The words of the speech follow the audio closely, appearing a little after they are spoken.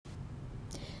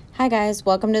Hi guys,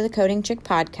 welcome to the Coating Chic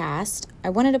podcast. I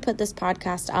wanted to put this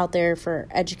podcast out there for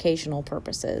educational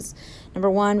purposes. Number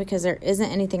one, because there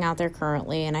isn't anything out there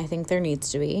currently, and I think there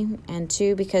needs to be. And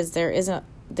two, because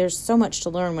there's so much to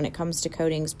learn when it comes to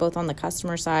coatings, both on the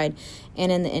customer side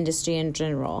and in the industry in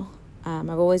general. I've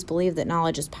always believed that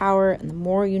knowledge is power, and the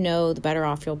more you know, the better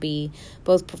off you'll be,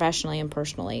 both professionally and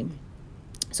personally.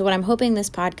 So what I'm hoping this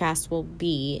podcast will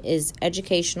be is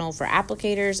educational for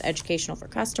applicators, educational for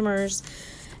customers,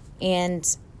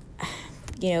 and,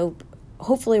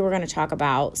 hopefully we're going to talk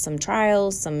about some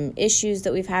trials, some issues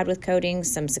that we've had with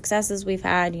coatings, some successes we've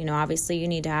had. Obviously you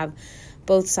need to have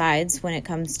both sides when it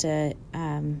comes to,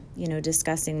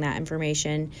 discussing that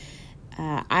information.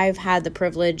 I've had the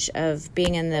privilege of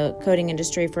being in the coating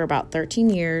industry for about 13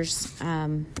 years.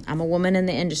 I'm a woman in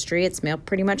the industry. It's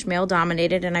pretty much male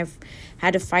dominated, and I've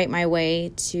had to fight my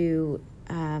way to,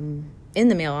 in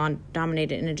the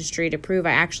male-dominated industry to prove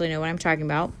I actually know what I'm talking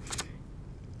about.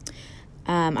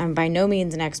 I'm by no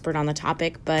means an expert on the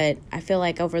topic, but I feel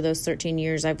like over those 13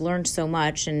 years, I've learned so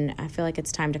much, and I feel like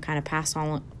it's time to kind of pass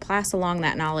along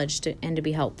that knowledge and to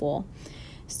be helpful.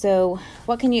 So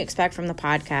what can you expect from the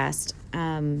podcast?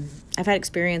 I've had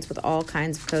experience with all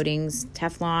kinds of coatings: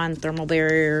 Teflon, thermal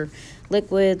barrier,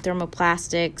 liquid,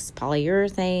 thermoplastics,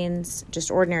 polyurethanes, just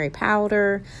ordinary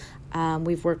powder.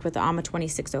 We've worked with the AMA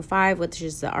 2605, which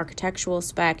is the architectural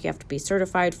spec you have to be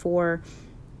certified for.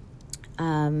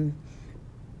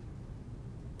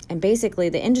 And basically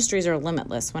the industries are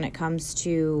limitless when it comes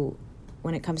to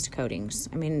coatings.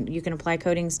 I mean, you can apply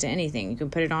coatings to anything. You can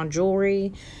put it on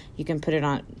jewelry, you can put it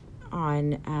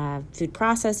on food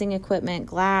processing equipment,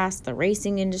 glass, the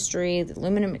racing industry, the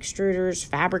aluminum extruders,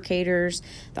 fabricators,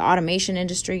 the automation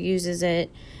industry uses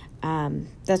it.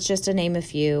 That's just to name a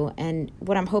few. And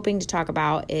what I'm hoping to talk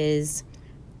about is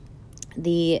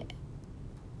the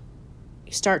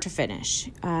start to finish.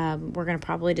 We're going to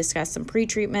probably discuss some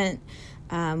pre-treatment,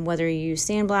 whether you use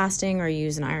sandblasting or you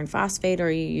use an iron phosphate or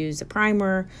you use a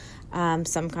primer.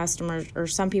 Some customers or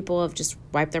some people have just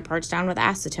wiped their parts down with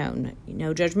acetone.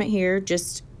 No judgment here,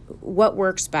 just what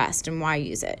works best and why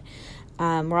use it.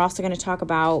 We're also going to talk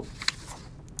about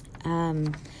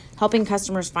helping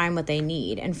customers find what they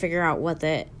need and figure out what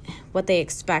they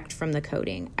expect from the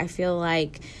coating. I feel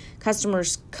like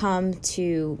customers come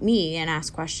to me and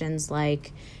ask questions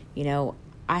like,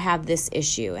 I have this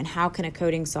issue, and how can a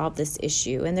coating solve this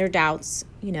issue? And their doubts,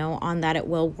 on that it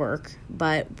will work.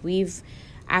 But we've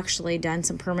actually done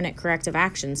some permanent corrective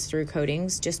actions through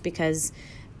coatings just because,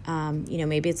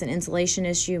 maybe it's an insulation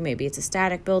issue, maybe it's a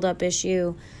static buildup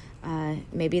issue,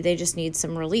 maybe they just need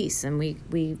some release, and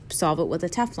we solve it with a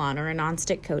Teflon or a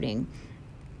nonstick coating.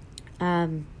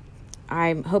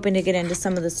 I'm hoping to get into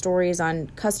some of the stories on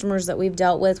customers that we've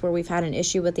dealt with where we've had an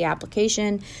issue with the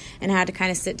application and had to kind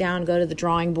of sit down, go to the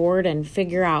drawing board and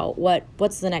figure out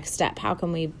what's the next step. How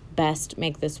can we best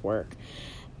make this work?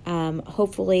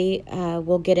 Hopefully,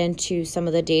 we'll get into some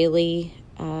of the daily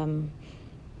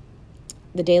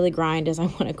grind, as I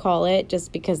want to call it,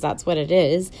 just because that's what it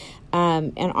is,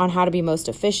 and on how to be most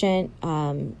efficient.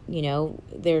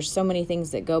 There's so many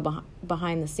things that go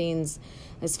behind the scenes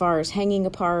as far as hanging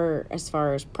apart, as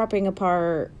far as prepping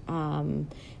apart,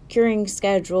 curing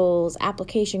schedules,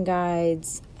 application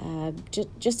guides,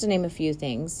 just to name a few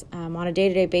things. On a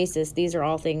day-to-day basis, these are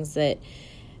all things that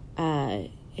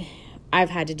I've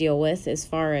had to deal with as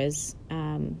far as,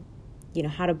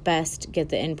 how to best get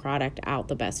the end product out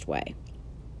the best way.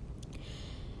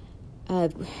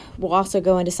 We'll also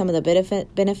go into some of the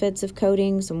benefits of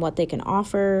coatings and what they can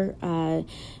offer,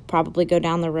 probably go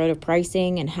down the road of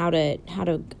pricing and how to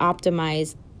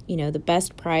optimize, the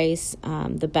best price,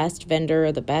 the best vendor,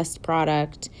 the best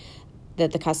product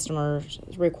that the customer's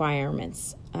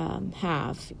requirements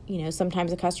have.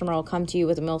 Sometimes a customer will come to you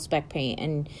with a mil-spec paint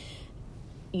and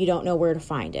you don't know where to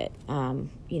find it.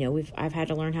 I've had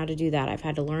to learn how to do that. I've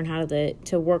had to learn how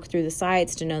to work through the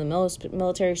sites, to know the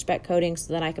military spec coating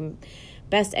so that I can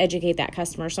best educate that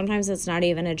customer. Sometimes it's not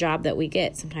even a job that we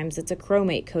get. Sometimes it's a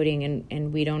chromate coating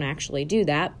and we don't actually do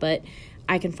that, but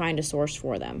I can find a source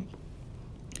for them.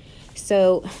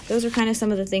 So those are kind of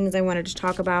some of the things I wanted to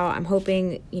talk about. I'm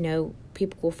hoping,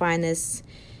 people will find this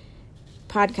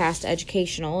podcast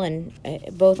educational, and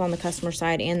both on the customer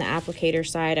side and the applicator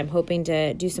side. I'm hoping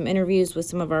to do some interviews with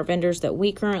some of our vendors that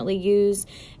we currently use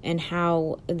and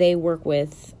how they work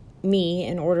with me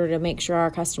in order to make sure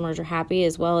our customers are happy,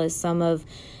 as well as some of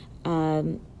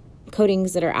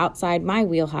coatings that are outside my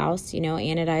wheelhouse,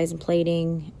 anodize and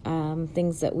plating,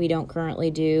 things that we don't currently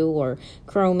do, or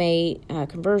chromate,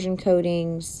 conversion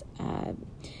coatings,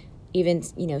 even,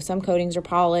 some coatings are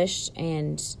polished,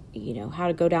 and, how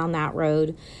to go down that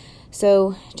road.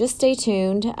 So just stay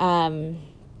tuned.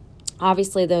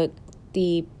 Obviously,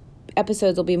 the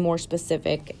episodes will be more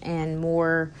specific and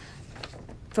more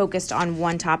focused on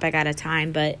one topic at a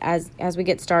time. But as we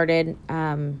get started,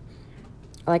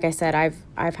 like I said,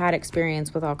 I've had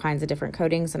experience with all kinds of different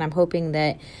coatings, and I'm hoping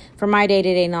that from my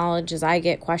day-to-day knowledge, as I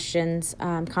get questions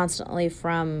constantly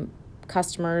from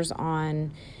customers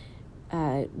on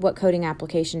what coating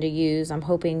application to use, I'm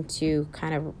hoping to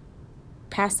kind of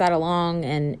pass that along,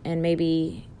 and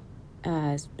maybe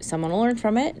someone will learn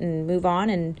from it and move on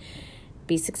and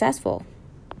be successful.